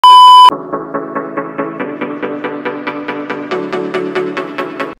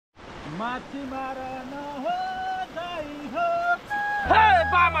hello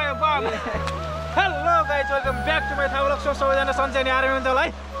guys welcome back to my थाहा vlog so सबैजना सन्चै नि आराम हुन्छ होला है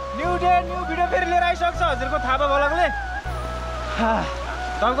न्यू डे न्यू भिडियो फेरि लिएर आइसक्छ हजुरको थाहा भ्लगले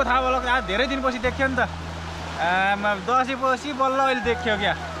तपाईँको थाहा भ्लग आज धेरै दिनपछि देख्यो नि त दसैँपछि बल्ल अहिले देख्यो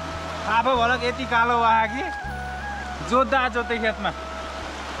क्या थाहा भ्लग यति कालो आयो कि जोत्दै खेतमा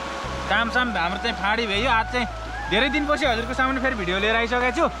कामसाम हाम्रो चाहिँ फाडी भयो आज चाहिँ धेरै दिनपछि हजुरको सामुन्ने फेरि भिडियो लिएर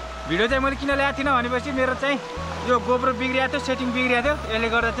आइसकेको छु भिडियो चाहिँ मैले किन ल्याएको थिइनँ भनेपछि मेरो चाहिँ यो गोप्रो बिग्रिएको थियो सेटिङ बिग्रिएको थियो यसले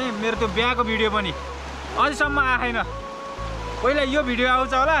गर्दा चाहिँ मेरो त्यो बिहाको भिडियो पनि अझैसम्म आएन पहिला यो भिडियो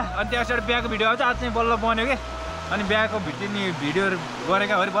आउँछ होला अनि त्यसबाट बिहाको भिडियो आउँछ आज चाहिँ बल्ल बन्यो कि अनि बिहाको भिडियो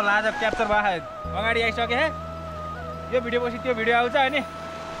गरेका हो बल्ल आज क्याप्चर भयो अगाडि आइसके यो भिडियोपछि त्यो भिडियो आउँछ अनि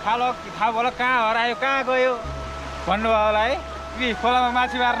थाहा भ्लग कहाँ हरायो कहाँ गयो भन्नुभयो होला है कि खोलामा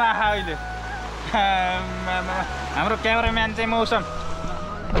माछी मार्न आयो अहिले हाम्रो क्यामेराम्यान चाहिँ मौसम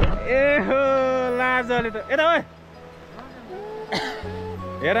ए हो लाजले त यता हो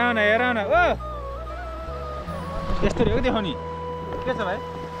हेराउन ओ यस्तो हो देखाउने के छ भाइ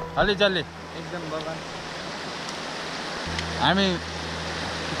अलि जल्ली एकदम बगान हामी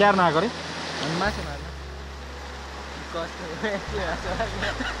क्यार नआएको रे माछा मार्न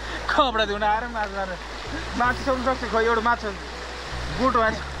कपडा धुन आएर माछा मारेर माछा सोध्नु सक्छ खोइ एउटा माछा गुट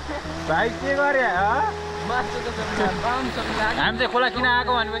माछा भाइ के गरे माछा त हामी चाहिँ खोला किन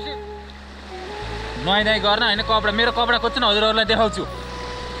आएको भनेपछि नुहाइदाइ गर्न होइन कपडा मेरो कपडा खोज्छु न हजुरहरूलाई देखाउँछु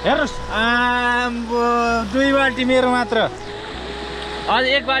हेर्नुहोस् दुई बाल्टी मेरो मात्र अझ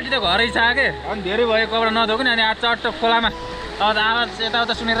एक बाल्टी त घरै छ के अनि धेरै भयो कपडा नधोको नि अनि आज चट्ट खोलामा अब आवाज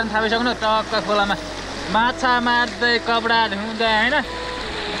यताउता सुनेर पनि थाहा भइसक्नु टक्क खोलामा माछा मार्दै कपडा धुँदै होइन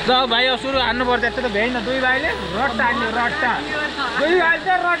ल भाइ अब सुरु हान्नु पर्छ यस्तो त भ्याइन दुई भाइले रट्टा हान्यो रट्टा दुई भाइ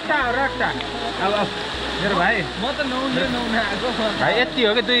चाहिँ रट्टा अब मेरो भाइ म त नुहाउनु आएको भाइ यति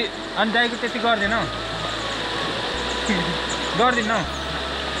हो कि दुई अनि दाइको त्यति गर्दैन हौ गर्दिनँ हौ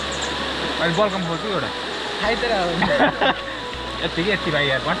अहिले बल्कम खोल्छु एउटा खाइदिएर यति भाइ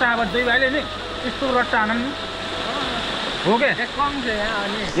यार भन्छ अब दुई भाइले नि यस्तो रट्टा हान नि हो क्या कम छ यहाँ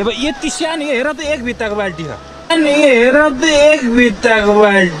अनि अब यति सानो हेर त एक भित्ताको बाल्टी छ हेर त एक भित्ताको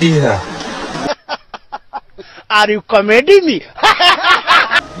बाल्टी छ आर यु कमेडी मी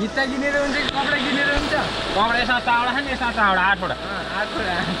भित्ता किनेर हुन्छ कि कपडा किनेर हुन्छ कपडा यसमा चावडा छ नि यसमा चावडा आठवटा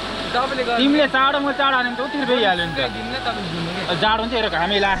तपाईँले गर्नु तिमीले चावडा म चावडा हाल्यो भने त उतिर भइहाल्यो नि त दिन्न तपाईँ धुनु जाडो हुन्छ हेर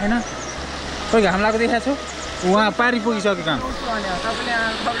घामै लागेन खोइ घाम लागेको देखाएको छु उहाँ पारी पुगिसक्यो काम तपाईँले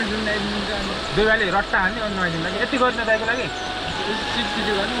कपडा धुनु आइदिनुहुन्छ अनि दुई भाइले रट्टा हाल्ने अनि नुहाइदिनु लागि यति गर्छ दाइको लागि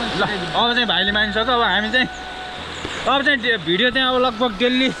चिटचिटी गर्नु ल अब चाहिँ भाइले मानिसक्यो अब हामी चाहिँ भिडियो चाहिँ अब लगभग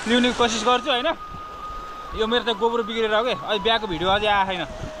डेली ल्याउने कोसिस गर्छु होइन यो मेरो त गोब्रो बिग्रेर हो कि अहिले बिहाको भिडियो अझै आएन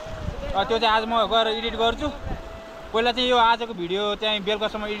त्यो चाहिँ आज म गएर एडिट गर्छु पहिला चाहिँ यो आजको भिडियो चाहिँ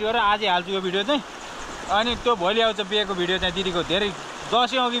बेलुकासम्म एडिट गरेर आजै हाल्छु यो भिडियो चाहिँ अनि त्यो भोलि आउँछ बिहेको भिडियो चाहिँ दिदीको धेरै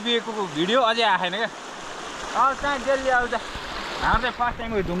दसैँ अघि बिहेको भिडियो अझै आएन क्या अब चाहिँ डेली आउँछ हाम्रो चाहिँ फर्स्ट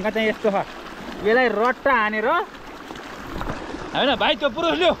टाइमको ढुङ्गा चाहिँ यस्तो छ यसलाई रट्टा हानेर होइन भाइ त्यो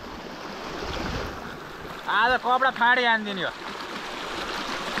पुरुष ल्याऊ आज कपडा फाँडे हानिदिने हो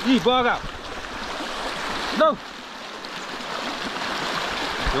यी बगा लौ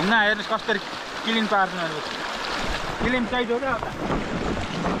ढुङ्गा हेर्नुहोस् कसरी क्लिन पार्नु क्लिन चाहियो क्या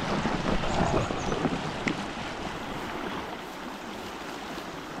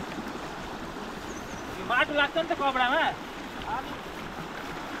माटो लाग्छ नि त कपडामा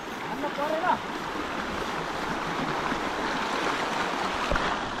हान्नु परेन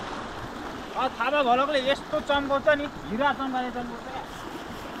थाहा भलकले यस्तो चम्काउँछ नि हिरा चम्काउने चम्काउँछ क्या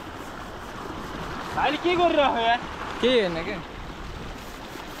भाइले के गरिरहेको यार केही होइन क्या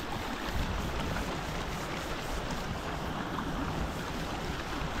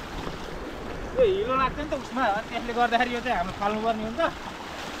यो हिलो लाग्छ नि त उसमा त्यसले गर्दाखेरि यो चाहिँ हाम्रो फाल्नुपर्ने हुन्छ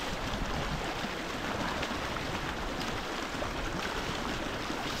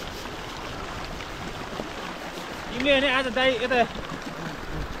तिमीले भने आज दाइ यता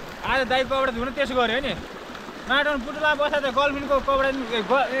आज दाइ कपडा धुन त्यसो गऱ्यो नि माटोमा बुटुला बसा त गर्लफ्रेन्डको कपडा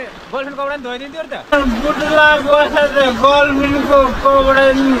गर्लफ्रेन्ड कपडा नि धोइदिन्थ्यो नि त बुटुला बसा त गर्लफ्रेन्डको कपडा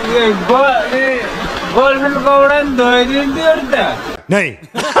गर्लफ्रेन्ड कपडा नि धोइदिन्थ्यो नि त नै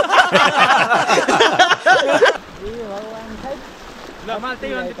ल मलाई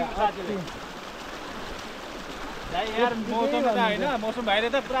त्यही भन्थ्यो तिम्रो साथीले यार मौसम त होइन मौसम भाइले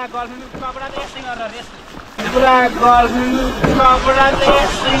त पुरा गर्लफ्रेन्डको कपडा त यस्तै गरेर रेस पुरा गर्लफ्रेन्डको कपडा त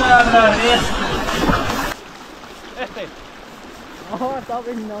यस्तै गरेर रेस यस्तै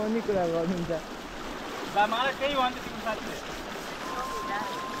तपाईँ नआउने कुरा गर्नुहुन्छ ल मलाई त्यही भन्थ्यो तिम्रो साथीले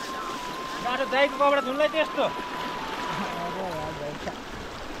बाटो दाइको कपडा धुनलाई त्यस्तो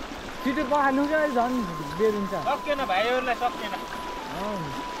छिटो पखाल्नु क्या झन् बेर हुन्छ सकिएन भाइहरूलाई सकिएन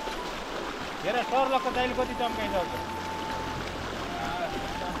हेर सर्लकको दाइले कति चम्काइसक्छ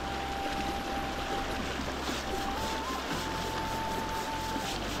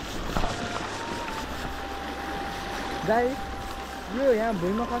दाइ यो यहाँ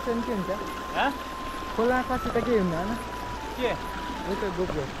भुइँमा खस्यो भने के हुन्छ खोला खस्यो त के हुन्न होइन के यो त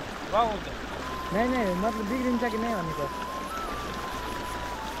गोप्रो हुन्छ नै नै मतलब बिग्रिन्छ कि नै भनेको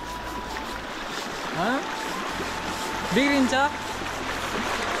बिग्रिन्छ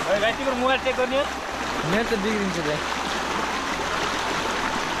भाइ तिम्रो मोबाइल चेक गर्ने हो मेरो त बिग्रिन्छ दाइ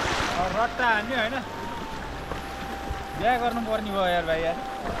रट्टा हान्ने होइन बिहा गर्नुपर्ने भयो यार भाइ यार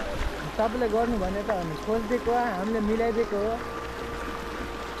तपाईँले गर्नु भने त हामी खोजिदिएको हो हामीले मिलाइदिएको हो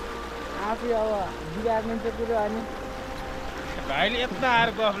आफै अब बिगार्नु चाहिँ कुरो अनि भाइले यता आएर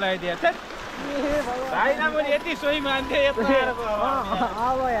गफ लगाइदिए भाइलाई मैले यति सोही मान्थेँ यता आएर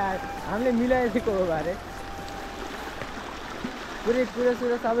अब यार हामीले मिलाइदिएको हो अरे पुरै कुरा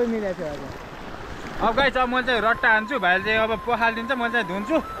सुरा सबै मिलाएको थियो अब गाई चाहिँ मैले चाहिँ रट्टा हान्छु भाइले चाहिँ अब पखालिदिन्छ मैले चाहिँ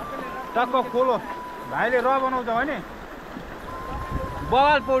धुन्छु टक्क खोलो भाइले र बनाउँछ भने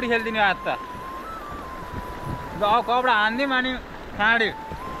बवाल पौडी खेलिदिने आज त अब कपडा हानिदिउँ अनि खाँड्यो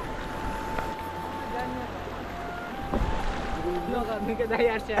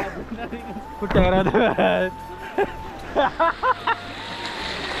खुट्टाएर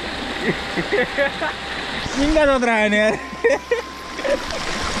सिङ्गा जत्रा आयो नि यार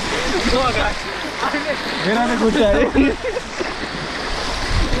मेरा खुट्टा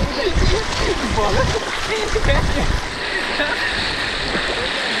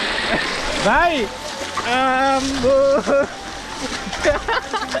भाइ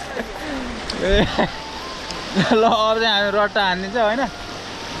ल अब चाहिँ हामी रट्टा हानिदिन्छ होइन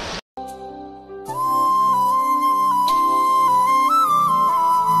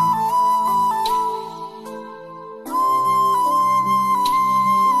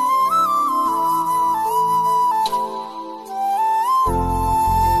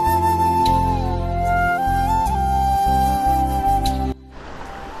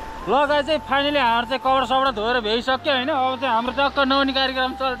ल गाई चाहिँ फाइनली हाम्रो चाहिँ कपडा सपडा धोएर भ्याइसक्यो होइन अब चाहिँ हाम्रो टक्क नौनी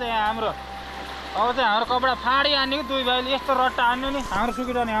कार्यक्रम चल्छ यहाँ हाम्रो अब चाहिँ हाम्रो कपडा फाडी हान्ने कि दुई भाइले यस्तो रट्टा हान्नु नि हाम्रो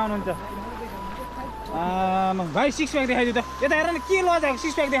सुकिरहने आउनुहुन्छ भाइ सिक्स प्याक देखाइदियो त यता हेर न के लजाएको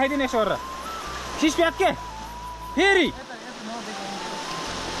सिक्स प्याक देखाइदिनु यसो र सिक्स प्याक के फेरि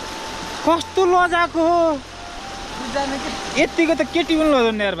कस्तो लजाएको हो यतिको त केटी पनि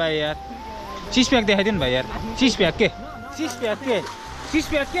लजाउनु यार भाइ यार सिक्स प्याक देखाइदिनु भाइ यार सिक्स प्याक के सिक्स प्याक के सिक्स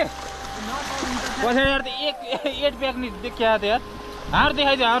प्याक के पछाडि यार त एट प्याक नि देखिया त यार हाम्रो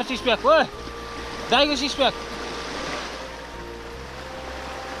देखाइदियो हाम्रो सिक्स प्याक हो दाइको सिक्स प्याक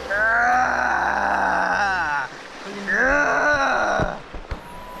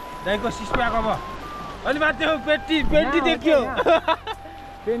दाइको सिक्स प्याक अब अलि माथि पेटी देखियो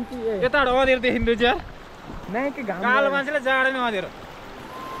यताबाट अँधेर देखिँदो यार कालो मान्छेलाई जाँदैन अँधेर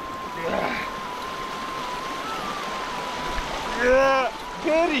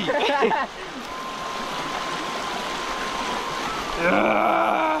फेरि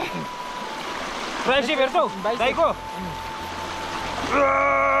ट्राइसेप हेर्छौ दाइको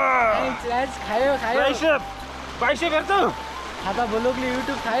खायो बाइसेप हेर्छौ खाता ब्लगले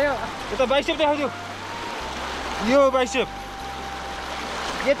युट्युब खायो यता बाइसेप देखाउँछु यो बाइसेप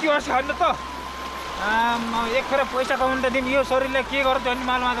यति वर्ष खानु त एक फेर पैसा कमाउनु त दिउँ यो शरीरलाई के गर्छ भने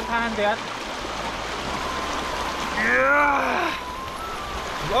माल मात्र खाना थियो यार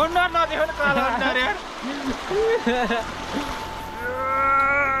अनुहार नदेखाउनु कालो अनुहार यार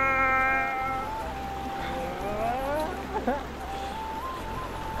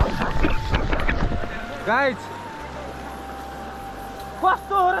गाइज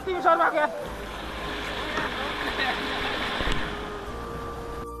कस्तो हो र तिमी सर्माको यार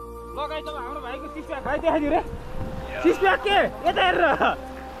लगाइ त हाम्रो भाइको सिक्स प्याक भाइ देखाइदियो रे सिक्स प्याक के यता हेरेर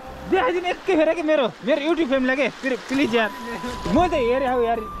देखाइदिनु एकै फेर के मेरो युट्युब फ्यामिलीलाई के प्लिज यार म त हेरेँ हौ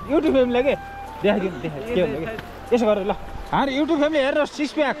यार युट्युब फ्यामिलीलाई के देखाइदिनु के भन्नु कि यसो गरेर ल हाम्रो युट्युब फ्यामिली हेरेर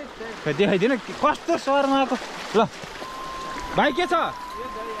सिक्स प्याक देखाइदिनु कस्तो शर्माको ल भाइ के छ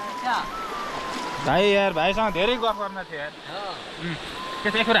भाइ यार भाइसँग धेरै गफ गर्न थियो यार के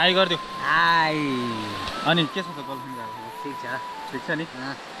छ एकखेर हाई गरिदियो अनि के छ त गर्लफ्रेन्ड गएको ठिक छ नि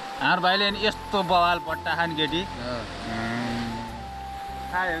हाम्रो भाइले अनि यस्तो बवाल पट्टा खाने केटी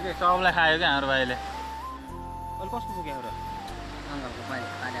खायो कि सबलाई खायो क्या हाम्रो भाइले अहिले कस्तो पुग्यो र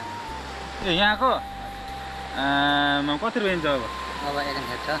ए यहाँको कति रुपियाँ हुन्छ अब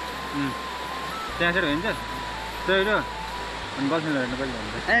 63 हुन्छ त्यही अनि गर्लफ्रेन्ड हेर्नु कहिले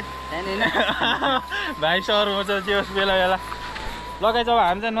हुन्छ भाइ सर म चाहिँ बेला बेला लगाइ अब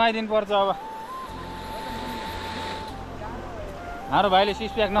हामी चाहिँ नुहाइदिनु पर्छ अब हाम्रो भाइले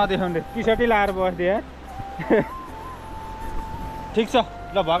सिक्स प्याक नदेखाउनु रे टी सर्टै लाएर बस्दै यार ठिक छ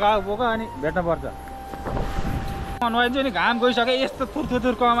ल भगाएको बोक अनि भेट्न पर्छ नुहाइदिन्छु नि घाम गइसक्यो यस्तो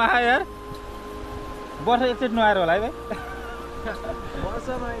थुर कम आयो यार वर्ष एकचोटि नुहाएर होला है भाइ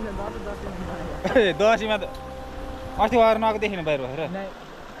दसीमा त अस्ति गएर नुहाएको देखिनु बाहिर भएर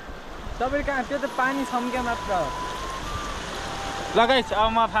तपाईँ कहाँ त्यो त पानी छम्क्या मात्र लगाइस् अब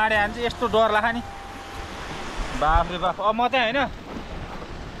म फाँडे हान्छु यस्तो डर लाग्छ नि बाफ्रे बाफ अब म चाहिँ होइन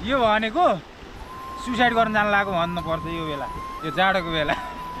यो भनेको सुसाइड गर्न जानु लागेको भन्नुपर्छ यो बेला यो जाडोको बेला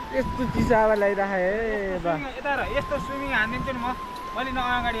यस्तो चिसो हावा लगाइराखे यता र यस्तो स्विमिङ हानिदिन्छु नि मैले न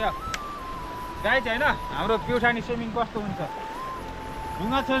अगाडि गाइज होइन हाम्रो प्युठानी स्विमिङ कस्तो हुन्छ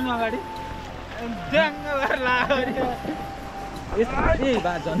ढुङ्गा छोड्नु अगाडि ड्याङ्ग भएर लाग्यो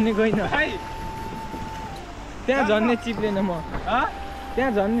झन्ने गइन त्यहाँ झन्ने चिप्लेन म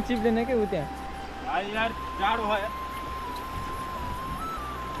त्यहाँ झन्ने चिप्लेन क्या ऊ त्यहाँ यार जाडो भयो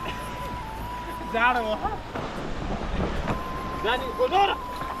जाडो भयो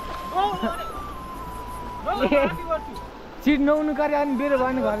सिट नहुनु कार्य अनि बेरो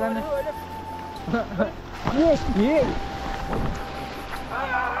भयो नि घर जान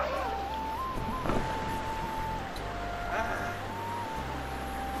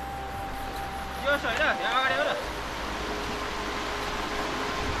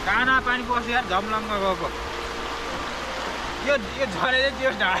काना पानी पस्यो यार झमलङ्ग गएको यो झरे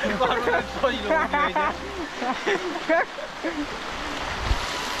त्यो ढाड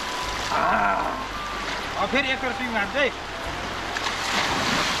फेरि एकखेर स्विङ हान्छ है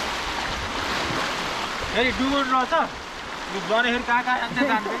फेरि डुबुर रहेछ जनेखेरि कहाँ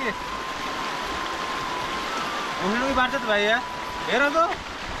जान्छ कि घुम्नु बाँड्छ त भाइ यहाँ हेर त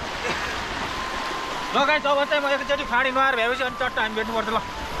लगाइ अब चाहिँ म एकचोटि फाँडी नुहाएर भ्याएपछि अनि चट्ट हामी भेट्नुपर्छ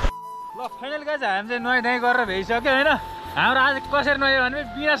ल फाइनल गाइज हामी चाहिँ नुहाइ गरेर भइसक्यो होइन हाम्रो आज कसरी नुहायो भने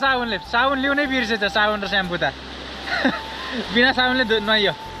बिना साबुनले साबुन ल्याउनै बिर्सेछ साबुन र स्याम्पू त बिना साबुनले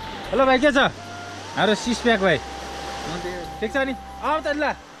नुहाइयो हेलो भाइ के छ हाम्रो सिक्स प्याक भाइ ठिक छ नि आऊ त ल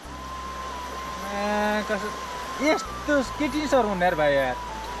कसो यस्तो केटी सर्मुन् यार भाइ यार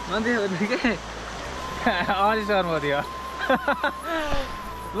अलि सर्म थियो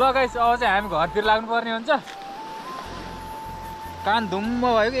ल गाइस अब चाहिँ हामी घरतिर लाग्नुपर्ने हुन्छ कान धुम्म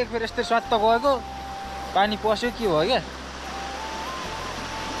भएको एक फेर यस्तै स्वात्त गएको पानी पस्यो के भयो क्या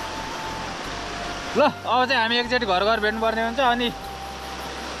ल अब चाहिँ हामी एकचोटि घर भेट्नुपर्ने हुन्छ अनि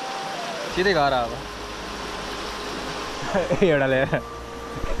सिधै घर अब एउटा लिएर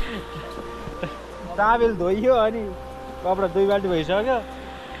टावेल धोइयो अनि कपडा 2 बाल्टी भइसक्यो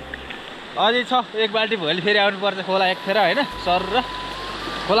अझै छ 1 बाल्टी भोलि फेरि आउनुपर्छ खोला एक फेर होइन सर र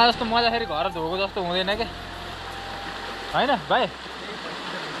खोला जस्तो मजा फेरि घर धोको जस्तो हुँदैन क्या होइन भाइ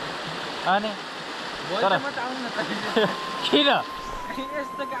अनि किन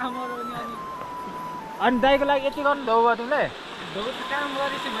यस्तो कामहरू अनि दाइको लागि यति गर्नु धो भयो तिमीले काम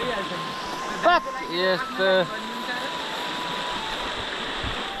गरेपछि भइहाल्छ यस्तो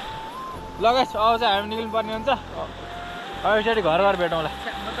लगाइस् अब चाहिँ हामी निक्लिनु पर्ने हुन्छ एकचोटि घर भेटौँला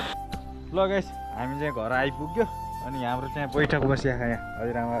लगाइस् हामी चाहिँ घर आइपुग्यो अनि हाम्रो चाहिँ बैठक बसिया यहाँ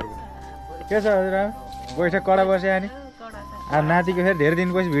हजुरआमाहरूको के छ हजुरआमा बैठक कडा बस्या नि अब नातिको फेरि धेरै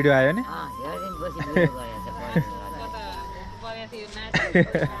दिनपछि भिडियो आयो नि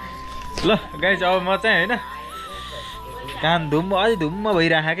ल गाइस अब म चाहिँ होइन कान धुम्म अझै धुम्म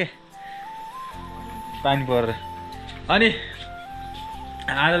भइरहेको के पानी परेर अनि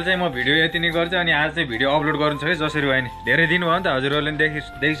आज चाहिँ म भिडियो यति नै गर्छु अनि आज चाहिँ भिडियो अपलोड गर्नु छ कि जसरी भयो नि धेरै दिन भयो नि त हजुरहरूले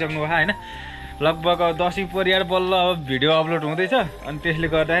देखिसक्नु भयो होइन लगभग अब 10 परियार बल्ल अब भिडियो अपलोड हुँदैछ अनि त्यसले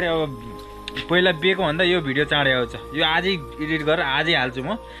गर्दाखेरि अब पहिला बिहेको भन्दा यो भिडियो चाँडै आउँछ यो आजै एडिट गरेर आजै हाल्छु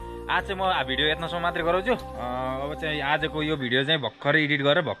म आज चाहिँ म भिडियो यत्नसम्म मात्रै गराउँछु अब चाहिँ आजको यो भिडियो चाहिँ भर्खरै एडिट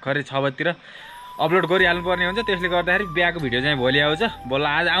गरेर भर्खरै 6 बजीतिर अपलोड गरिहाल्नु पर्ने हुन्छ त्यसले गर्दाखेरि बिहाको भिडियो चाहिँ भोलि आउँछ बल्ल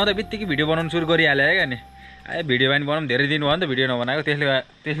आज आउँदा बित्तिकै भिडियो बनाउनु सुरु गरिहाल्यो क्या नि भिडियो पनि बनाउनु धेरै दिन भयो नि त भिडियो नबनाएको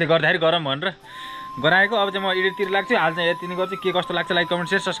त्यसले गर्दाखेरि गरौँ भनेर गराएको अब चाहिँ म एडिटतिर लाग्छु हाल चाहिँ यति नै गर्छु के कस्तो लाग्छ लाइक कमेन्ट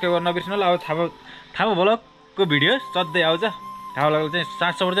सेयर सब्सक्राइब गर्न नबिर्सनु ल अब थाहा भ्लगको भिडियो सधैँ आउँछ थाहा भ्लग चाहिँ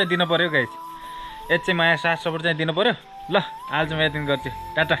 7 सपोर्ट चाहिँ दिनु पऱ्यो गाइस यति चाहिँ माया 7 सपोर्ट चाहिँ दिनु पऱ्यो ल आज चाहिँ म यति नै गर्छु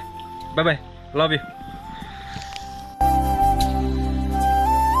tata bye by love you